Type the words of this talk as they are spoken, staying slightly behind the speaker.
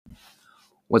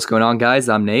What's going on, guys?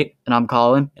 I'm Nate. And I'm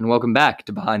Colin. And welcome back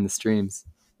to Behind the Streams.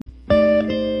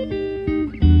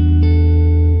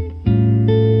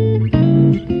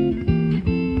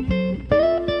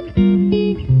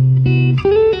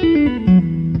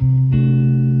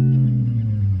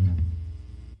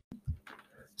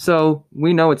 So,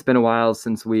 we know it's been a while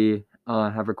since we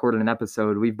have recorded an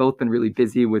episode. We've both been really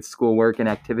busy with schoolwork and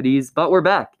activities, but we're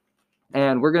back.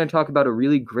 And we're going to talk about a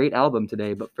really great album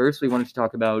today. But first, we wanted to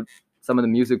talk about some of the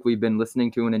music we've been listening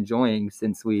to and enjoying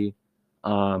since we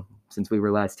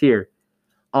were last here.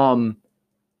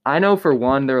 I know for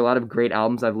one, there are a lot of great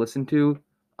albums I've listened to.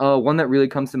 One that really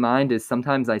comes to mind is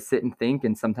Sometimes I Sit and Think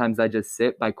and Sometimes I Just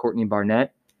Sit by Courtney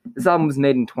Barnett. This album was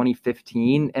made in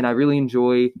 2015, and I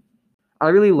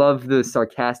really love the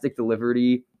sarcastic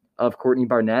delivery of Courtney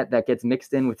Barnett that gets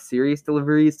mixed in with serious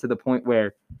deliveries to the point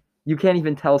where you can't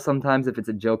even tell sometimes if it's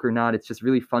a joke or not. It's just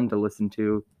really fun to listen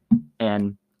to.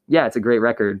 And yeah, it's a great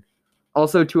record.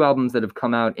 Also, two albums that have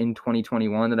come out in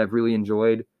 2021 that I've really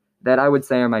enjoyed, that I would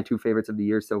say are my two favorites of the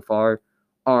year so far,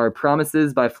 are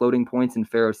Promises by Floating Points and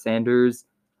Pharoah Sanders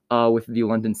with the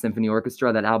London Symphony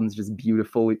Orchestra. That album's just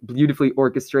beautifully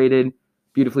orchestrated,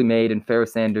 beautifully made, and Pharoah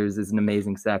Sanders is an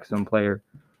amazing saxophone player.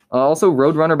 Also,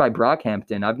 Roadrunner by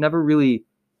Brockhampton. I've never really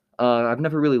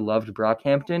loved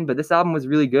Brockhampton, but this album was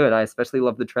really good. I especially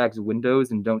love the tracks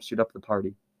Windows and Don't Shoot Up the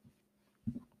Party.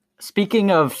 Speaking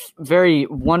of very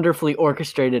wonderfully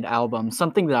orchestrated albums,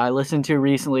 something that I listened to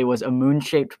recently was A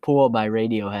Moon-Shaped Pool by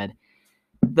Radiohead.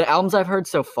 The albums I've heard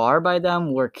so far by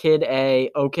them were Kid A,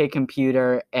 OK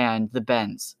Computer, and The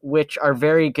Bends, which are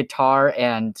very guitar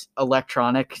and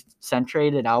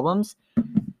electronic-centrated albums.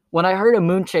 When I heard A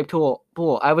Moon-Shaped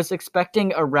Pool, I was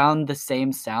expecting around the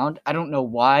same sound. I don't know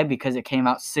why, because it came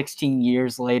out 16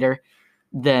 years later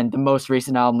than the most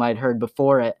recent album I'd heard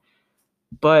before it.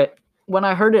 But when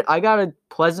I heard it, I got a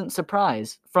pleasant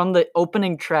surprise. From the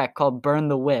opening track called Burn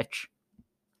the Witch,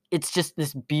 it's just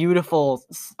this beautiful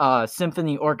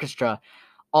symphony orchestra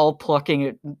all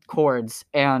plucking chords,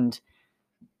 and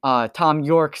Tom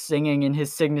York singing in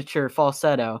his signature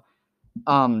falsetto.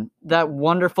 That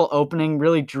wonderful opening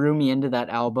really drew me into that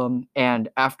album, and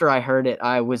after I heard it,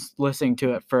 I was listening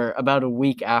to it for about a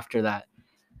week after that.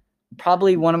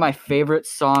 Probably one of my favorite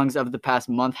songs of the past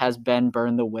month has been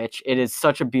Burn the Witch. It is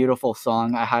such a beautiful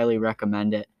song. I highly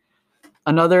recommend it.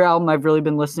 Another album I've really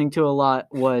been listening to a lot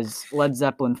was Led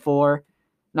Zeppelin 4.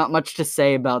 Not much to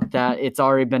say about that. It's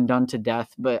already been done to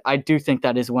death, but I do think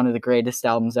that is one of the greatest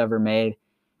albums ever made.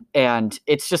 And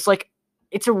it's just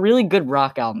it's a really good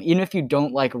rock album. Even if you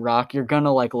don't like rock, you're going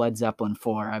to like Led Zeppelin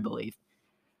 4, I believe.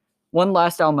 One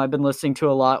last album I've been listening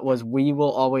to a lot was We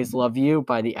Will Always Love You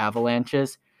by the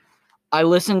Avalanches. I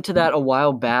listened to that a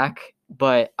while back,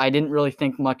 but I didn't really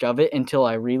think much of it until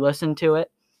I re-listened to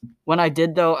it. When I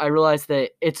did, though, I realized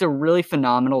that it's a really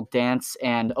phenomenal dance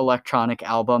and electronic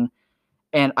album,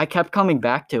 and I kept coming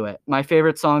back to it. My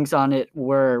favorite songs on it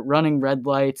were Running Red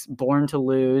Lights, Born to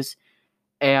Lose,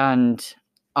 and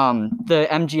the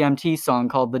MGMT song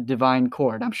called The Divine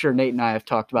Chord. I'm sure Nate and I have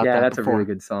talked about that before. Yeah, that's a really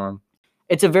good song.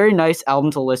 It's a very nice album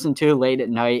to listen to late at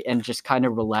night and just kind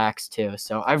of relax to.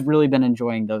 So I've really been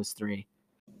enjoying those three.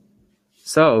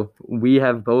 So we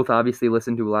have both obviously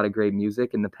listened to a lot of great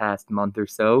music in the past month or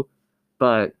so,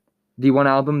 but the one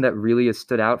album that really has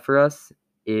stood out for us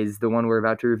is the one we're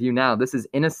about to review now. This is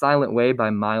In a Silent Way by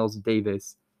Miles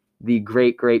Davis, the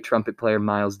great trumpet player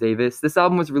Miles Davis. This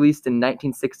album was released in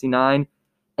 1969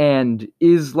 and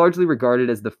is largely regarded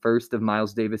as the first of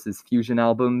Miles Davis's fusion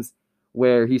albums,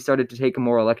 where he started to take a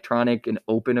more electronic and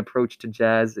open approach to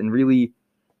jazz and really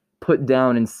put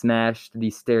down and smashed the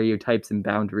stereotypes and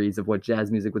boundaries of what jazz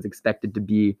music was expected to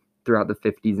be throughout the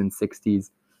 50s and 60s.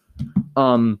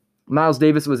 Miles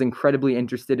Davis was incredibly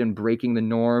interested in breaking the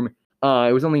norm.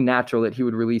 It was only natural that he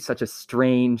would release such a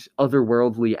strange,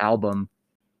 otherworldly album.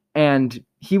 And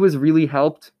he was really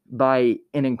helped by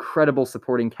an incredible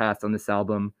supporting cast on this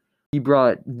album. He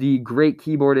brought the great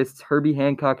keyboardists Herbie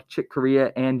Hancock, Chick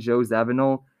Corea, and Joe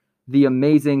Zawinul, the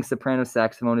amazing soprano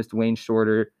saxophonist Wayne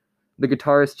Shorter, the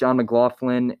guitarist John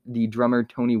McLaughlin, the drummer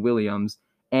Tony Williams,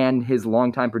 and his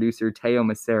longtime producer Teo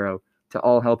Macero to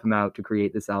all help him out to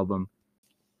create this album.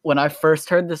 When I first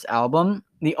heard this album,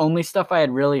 the only stuff I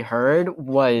had really heard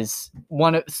was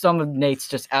some of Nate's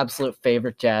just absolute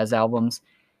favorite jazz albums.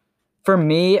 For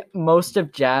me, most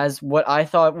of jazz, what I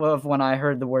thought of when I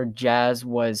heard the word jazz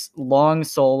was long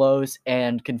solos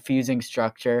and confusing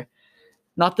structure.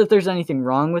 Not that there's anything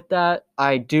wrong with that.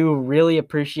 I do really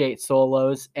appreciate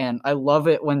solos, and I love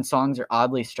it when songs are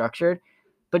oddly structured.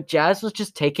 But jazz was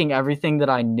just taking everything that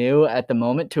I knew at the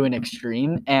moment to an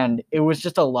extreme, and it was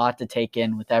just a lot to take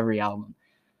in with every album.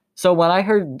 So when I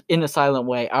heard In a Silent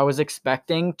Way, I was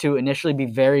expecting to initially be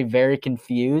very, very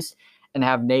confused and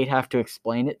have Nate have to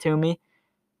explain it to me.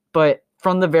 But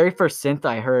from the very first synth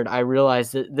I heard, I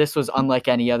realized that this was unlike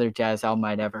any other jazz album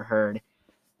I'd ever heard.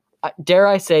 Dare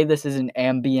I say this is an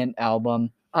ambient album?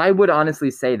 I would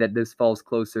honestly say that this falls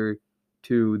closer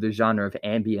to the genre of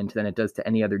ambient than it does to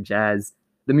any other jazz.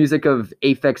 The music of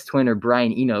Aphex Twin or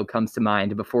Brian Eno comes to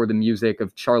mind before the music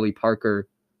of Charlie Parker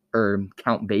or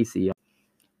Count Basie.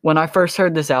 When I first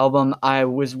heard this album, I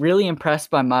was really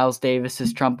impressed by Miles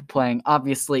Davis's trumpet playing.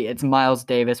 Obviously, it's Miles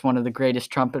Davis, one of the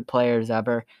greatest trumpet players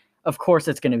ever. Of course,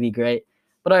 it's going to be great.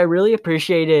 But I really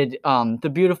appreciated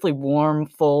the beautifully warm,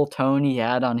 full tone he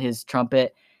had on his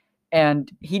trumpet.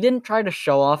 And he didn't try to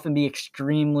show off and be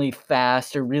extremely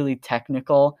fast or really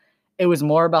technical. It was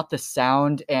more about the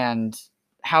sound and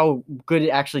how good it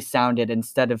actually sounded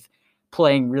instead of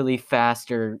playing really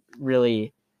fast or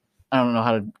really, I don't know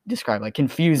how to describe, like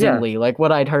confusingly, like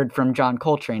what I'd heard from John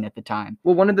Coltrane at the time.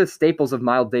 Well, one of the staples of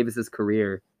Miles Davis's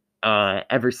career,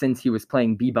 ever since he was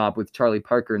playing bebop with Charlie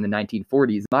Parker in the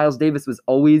 1940s, Miles Davis was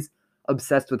always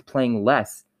obsessed with playing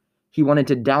less. He wanted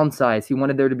to downsize. He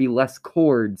wanted there to be less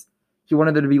chords. He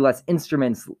wanted there to be less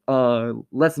instruments,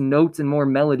 less notes and more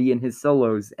melody in his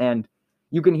solos. And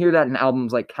you can hear that in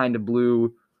albums like Kinda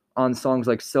Blue, on songs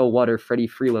like So What or Freddie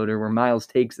Freeloader, where Miles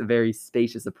takes a very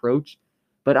spacious approach.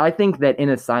 But I think that In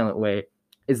a Silent Way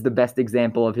is the best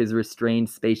example of his restrained,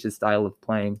 spacious style of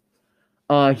playing.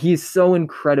 He's so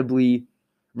incredibly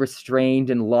restrained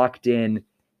and locked in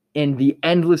the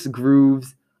endless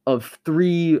grooves of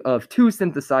two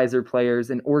synthesizer players,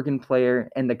 an organ player,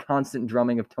 and the constant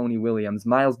drumming of Tony Williams.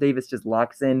 Miles Davis just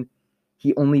locks in.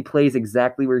 He only plays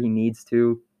exactly where he needs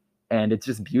to, and it's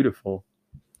just beautiful.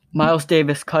 Miles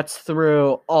Davis cuts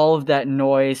through all of that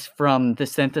noise from the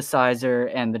synthesizer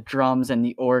and the drums and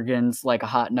the organs like a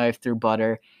hot knife through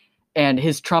butter. And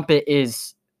his trumpet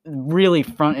is really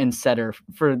front and center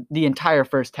for the entire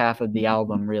first half of the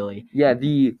album, really. Yeah,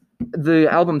 the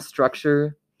album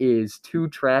structure is 2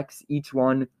 tracks, each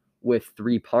one with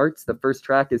 3 parts. The first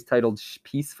track is titled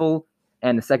Peaceful,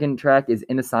 and the second track is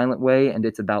In a Silent Way, and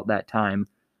it's about that time.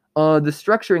 The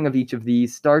structuring of each of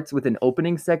these starts with an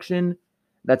opening section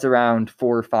that's around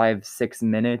 4, 5, 6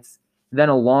 minutes, then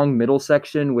a long middle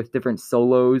section with different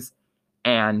solos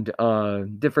and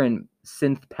different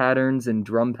synth patterns and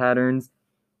drum patterns.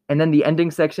 And then the ending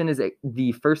section is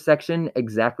the first section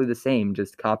exactly the same,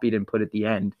 just copied and put at the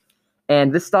end.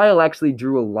 And this style actually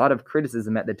drew a lot of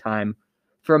criticism at the time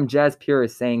from jazz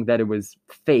purists saying that it was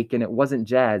fake and it wasn't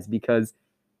jazz because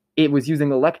it was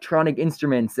using electronic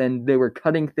instruments and they were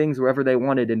cutting things wherever they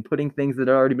wanted and putting things that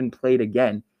had already been played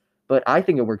again. But I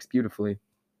think it works beautifully.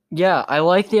 Yeah, I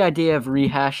like the idea of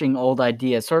rehashing old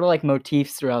ideas, sort of like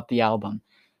motifs throughout the album.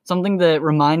 Something that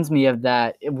reminds me of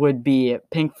that would be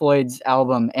Pink Floyd's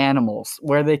album Animals,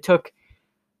 where they took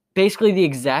basically the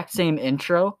exact same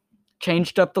intro,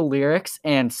 changed up the lyrics,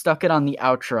 and stuck it on the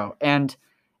outro. And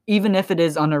even if it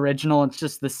is unoriginal, it's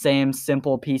just the same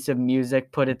simple piece of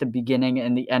music put at the beginning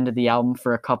and the end of the album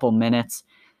for a couple minutes.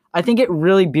 I think it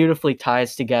really beautifully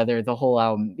ties together the whole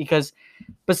album because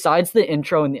besides the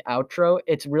intro and the outro,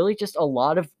 it's really just a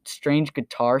lot of strange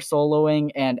guitar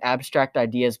soloing and abstract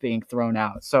ideas being thrown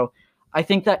out. So I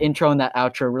think that intro and that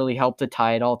outro really help to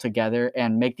tie it all together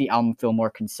and make the album feel more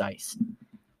concise.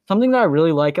 Something that I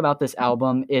really like about this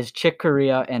album is Chick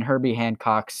Corea and Herbie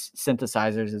Hancock's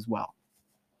synthesizers as well.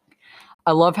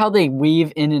 I love how they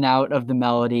weave in and out of the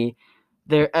melody.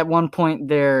 They're at one point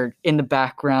they're in the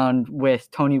background with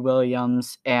Tony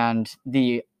Williams and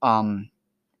the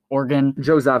organ.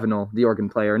 Joe Zawinul, the organ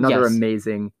player, another Yes.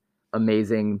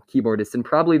 amazing keyboardist and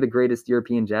probably the greatest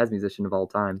European jazz musician of all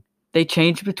time. They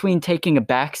change between taking a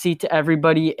backseat to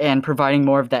everybody and providing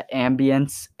more of that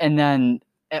ambience, and then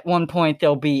at one point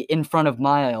they'll be in front of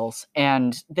Miles,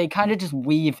 and they kind of just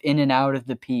weave in and out of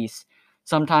the piece.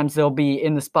 Sometimes they'll be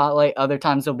in the spotlight, other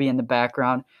times they'll be in the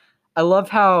background. I love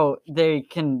how they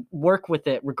can work with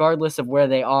it regardless of where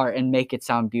they are and make it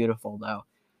sound beautiful, though.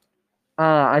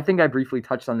 I think I briefly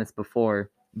touched on this before,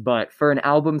 but for an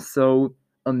album so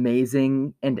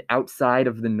amazing and outside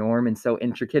of the norm and so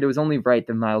intricate, it was only right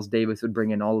that Miles Davis would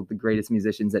bring in all of the greatest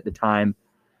musicians at the time.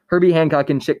 Herbie Hancock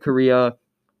and Chick Corea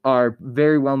are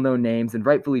very well-known names, and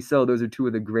rightfully so. Those are 2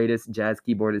 of the greatest jazz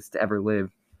keyboardists to ever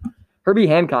live. Herbie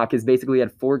Hancock has basically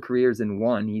had 4 careers in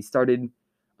one. He started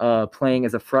playing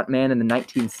as a frontman in the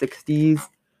 1960s.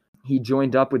 He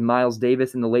joined up with Miles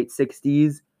Davis in the late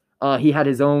 60s. He had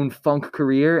his own funk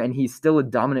career, and he's still a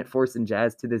dominant force in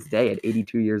jazz to this day at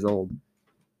 82 years old.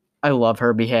 I love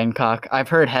Herbie Hancock. I've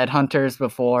heard Headhunters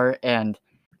before, and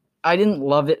I didn't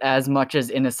love it as much as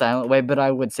In a Silent Way, but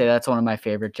I would say that's one of my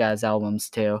favorite jazz albums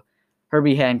too.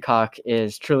 Herbie Hancock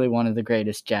is truly one of the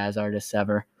greatest jazz artists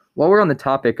ever. While we're on the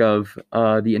topic of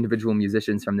the individual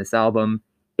musicians from this album,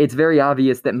 it's very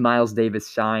obvious that Miles Davis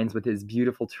shines with his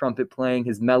beautiful trumpet playing,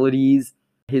 his melodies,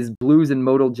 his blues and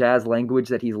modal jazz language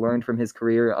that he's learned from his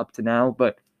career up to now.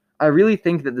 But I really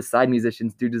think that the side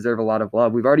musicians do deserve a lot of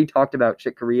love. We've already talked about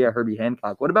Chick Corea, Herbie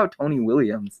Hancock. What about Tony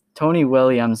Williams? Tony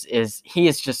Williams is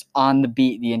just on the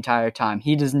beat the entire time.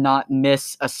 He does not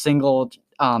miss a single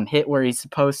hit where he's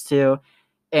supposed to,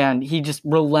 and he just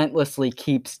relentlessly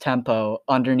keeps tempo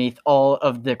underneath all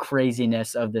of the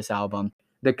craziness of this album.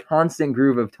 The constant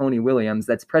groove of Tony Williams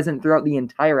that's present throughout the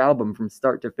entire album from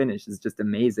start to finish is just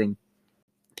amazing.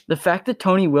 The fact that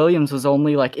Tony Williams was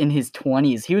only like in his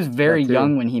 20s, he was very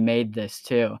young when he made this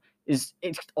too, it's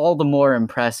all the more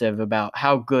impressive about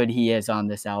how good he is on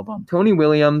this album. Tony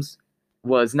Williams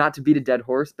was, not to beat a dead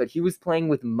horse, but he was playing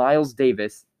with Miles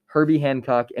Davis, Herbie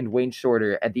Hancock, and Wayne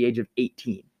Shorter at the age of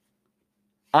 18.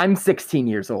 I'm 16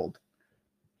 years old.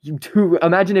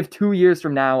 Imagine if 2 years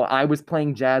from now I was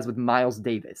playing jazz with Miles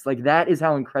Davis. Like, that is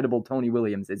how incredible Tony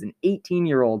Williams is. An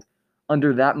 18-year-old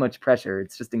under that much pressure.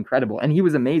 It's just incredible. And he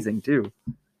was amazing, too.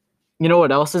 You know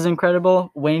what else is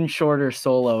incredible? Wayne Shorter's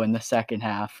solo in the second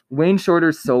half. Wayne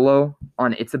Shorter's solo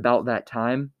on It's About That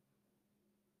Time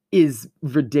is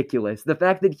ridiculous. The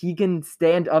fact that he can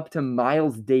stand up to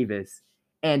Miles Davis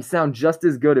and sound just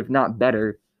as good, if not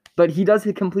better, but he does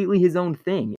completely his own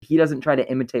thing. He doesn't try to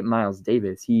imitate Miles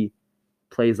Davis. He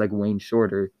plays like Wayne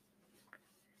Shorter.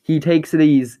 He takes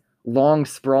these long,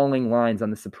 sprawling lines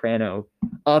on the soprano,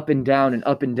 up and down,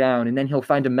 and then he'll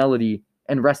find a melody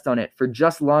and rest on it for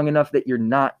just long enough that you're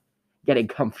not getting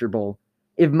comfortable.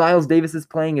 If Miles Davis is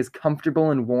playing is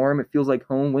comfortable and warm, it feels like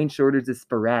home. Wayne Shorter's is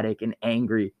sporadic and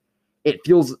angry. It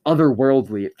feels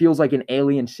otherworldly. It feels like an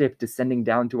alien ship descending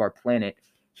down to our planet.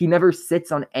 He never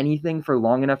sits on anything for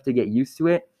long enough to get used to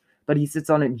it, but he sits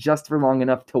on it just for long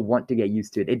enough to want to get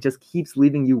used to it. It just keeps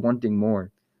leaving you wanting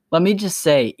more. Let me just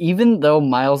say, even though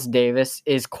Miles Davis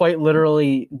is quite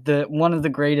literally one of the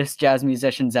greatest jazz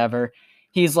musicians ever,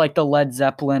 he's like the Led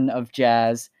Zeppelin of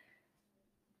jazz,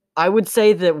 I would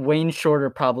say that Wayne Shorter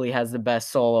probably has the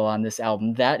best solo on this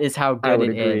album. That is how good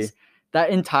it is. That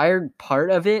entire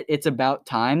part of it, It's About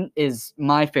Time, is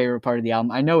my favorite part of the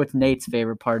album. I know it's Nate's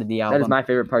favorite part of the album. That is my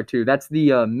favorite part too. That's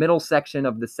the middle section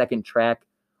of the second track,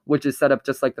 which is set up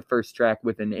just like the first track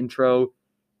with an intro,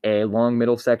 a long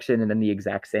middle section, and then the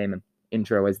exact same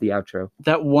intro as the outro.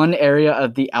 That one area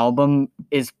of the album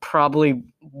is probably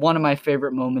one of my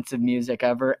favorite moments of music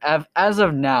ever. As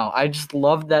of now, I just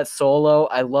love that solo.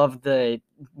 I love the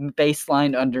bass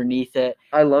line underneath it.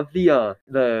 I love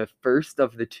the first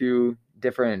of the two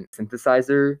different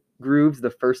synthesizer grooves. The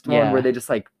first one where they just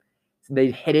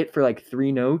they hit it for like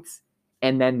 3 notes,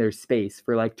 and then there's space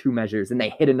for like 2 measures, and they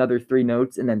hit another 3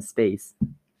 notes and then space.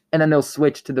 And then they'll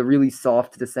switch to the really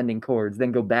soft descending chords,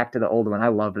 then go back to the old one. I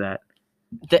love that.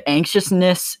 The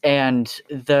anxiousness and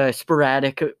the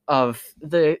sporadic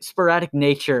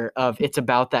nature of It's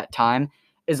About That Time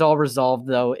is all resolved,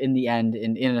 though, in the end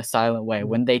in a silent way,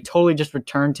 when they totally just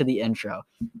return to the intro.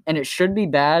 And it should be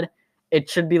bad. It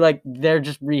should be like they're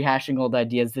just rehashing old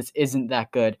ideas. This isn't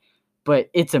that good. But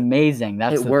it's amazing.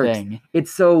 That's the thing.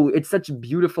 It's such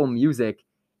beautiful music.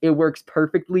 It works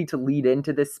perfectly to lead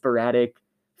into this sporadic,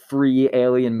 free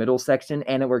alien middle section,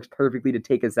 and it works perfectly to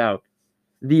take us out.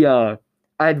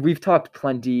 We've talked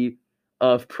plenty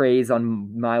of praise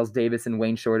on Miles Davis and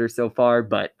Wayne Shorter so far,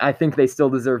 but I think they still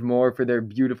deserve more for their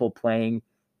beautiful playing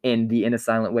in the In a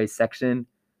Silent Way section.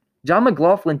 John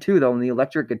McLaughlin too, though, on the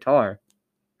electric guitar.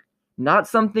 Not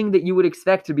something that you would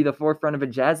expect to be the forefront of a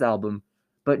jazz album,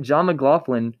 but John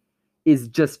McLaughlin is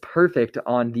just perfect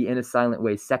on the In a Silent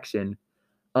Way section.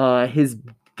 His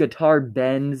guitar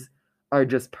bends are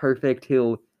just perfect.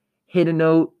 He'll hit a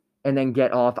note and then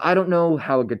get off. I don't know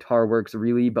how a guitar works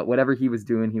really, but whatever he was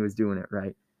doing it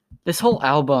right. This whole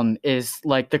album is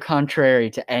like the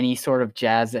contrary to any sort of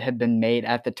jazz that had been made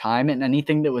at the time, and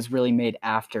anything that was really made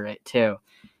after it too.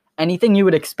 Anything you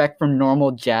would expect from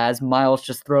normal jazz, Miles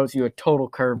just throws you a total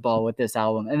curveball with this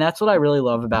album. And that's what I really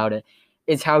love about it,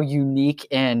 is how unique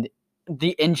and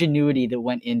the ingenuity that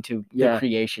went into the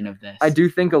creation of this. I do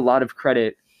think a lot of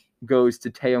credit goes to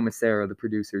Teo Macero, the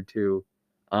producer, too.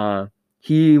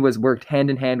 He worked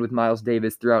hand in hand with Miles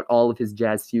Davis throughout all of his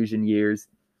jazz fusion years.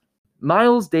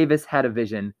 Miles Davis had a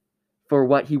vision for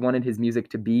what he wanted his music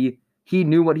to be. He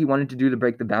knew what he wanted to do to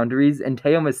break the boundaries, and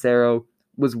Teo Macero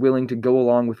was willing to go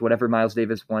along with whatever Miles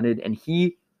Davis wanted, and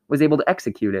he was able to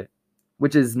execute it,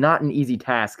 which is not an easy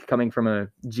task coming from a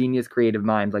genius creative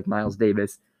mind like Miles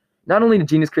Davis. not only a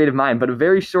genius creative mind, but a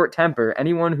very short temper.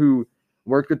 Anyone who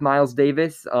worked with Miles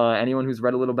Davis, anyone who's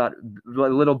read a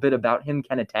little bit about him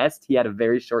can attest. He had a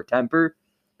very short temper,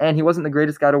 and he wasn't the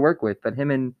greatest guy to work with, but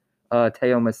him and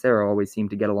Teo Macero always seemed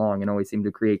to get along and always seemed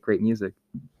to create great music.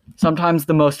 Sometimes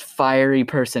the most fiery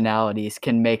personalities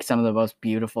can make some of the most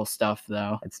beautiful stuff,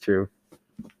 though. That's true.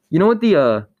 You know what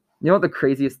the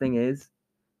craziest thing is?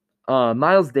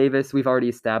 Miles Davis, we've already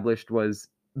established, was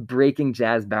breaking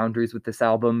jazz boundaries with this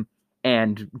album,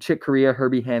 and Chick Corea,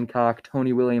 Herbie Hancock,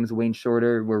 Tony Williams, Wayne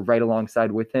Shorter were right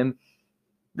alongside with him.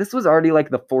 This was already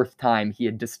like the fourth time he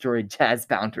had destroyed jazz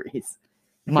boundaries.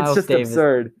 Miles it's just Davis,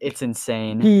 absurd. It's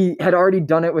insane. He had already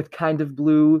done it with Kind of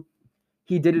Blue.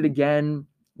 He did it again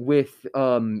with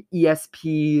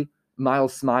ESP,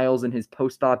 Miles Smiles in his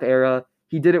post-bop era.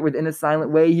 He did it with In a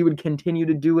Silent Way. He would continue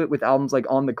to do it with albums like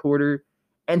On the Quarter.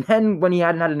 And then when he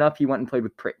hadn't had enough, he went and played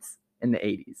with Prince in the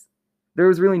 80s. There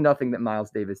was really nothing that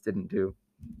Miles Davis didn't do.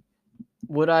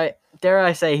 Dare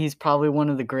I say he's probably one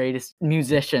of the greatest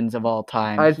musicians of all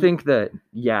time. I think that,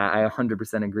 yeah, I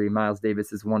 100% agree. Miles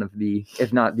Davis is one of the,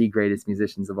 if not the greatest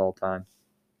musicians of all time.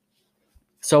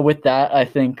 So with that, I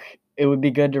think it would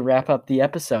be good to wrap up the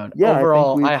episode. Yeah,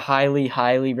 overall, I highly,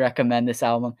 highly recommend this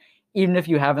album. Even if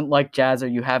you haven't liked jazz or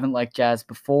you haven't liked jazz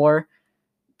before,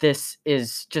 this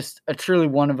is just a truly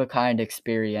one-of-a-kind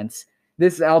experience.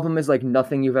 This album is like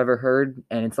nothing you've ever heard,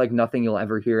 and it's like nothing you'll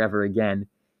ever hear ever again.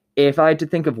 If I had to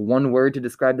think of one word to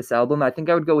describe this album, I think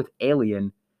I would go with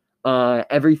alien.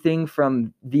 Everything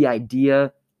from the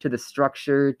idea to the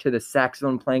structure to the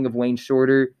saxophone playing of Wayne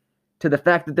Shorter to the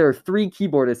fact that there are 3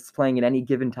 keyboardists playing at any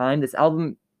given time. This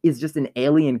album is just an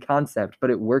alien concept, but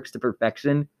it works to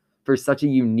perfection for such a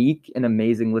unique and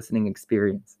amazing listening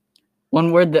experience.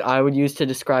 One word that I would use to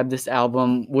describe this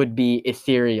album would be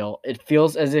ethereal. It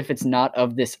feels as if it's not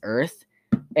of this earth,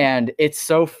 and it's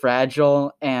so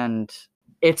fragile, and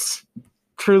it's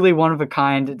truly one of a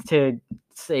kind, to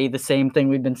say the same thing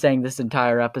we've been saying this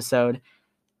entire episode.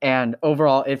 And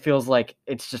overall, it feels like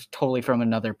it's just totally from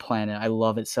another planet. I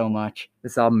love it so much.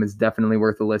 This album is definitely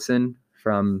worth a listen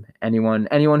from anyone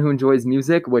who enjoys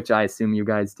music, which I assume you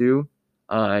guys do.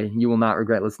 You will not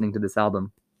regret listening to this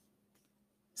album.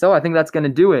 So I think that's going to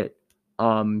do it.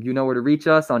 You know where to reach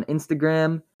us on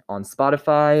Instagram, on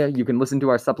Spotify. You can listen to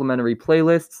our supplementary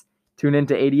playlists. Tune in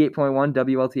to 88.1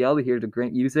 WLTL to hear the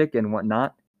great music and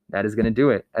whatnot. That is going to do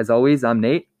it. As always, I'm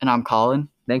Nate. And I'm Colin.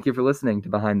 Thank you for listening to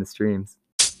Behind the Streams.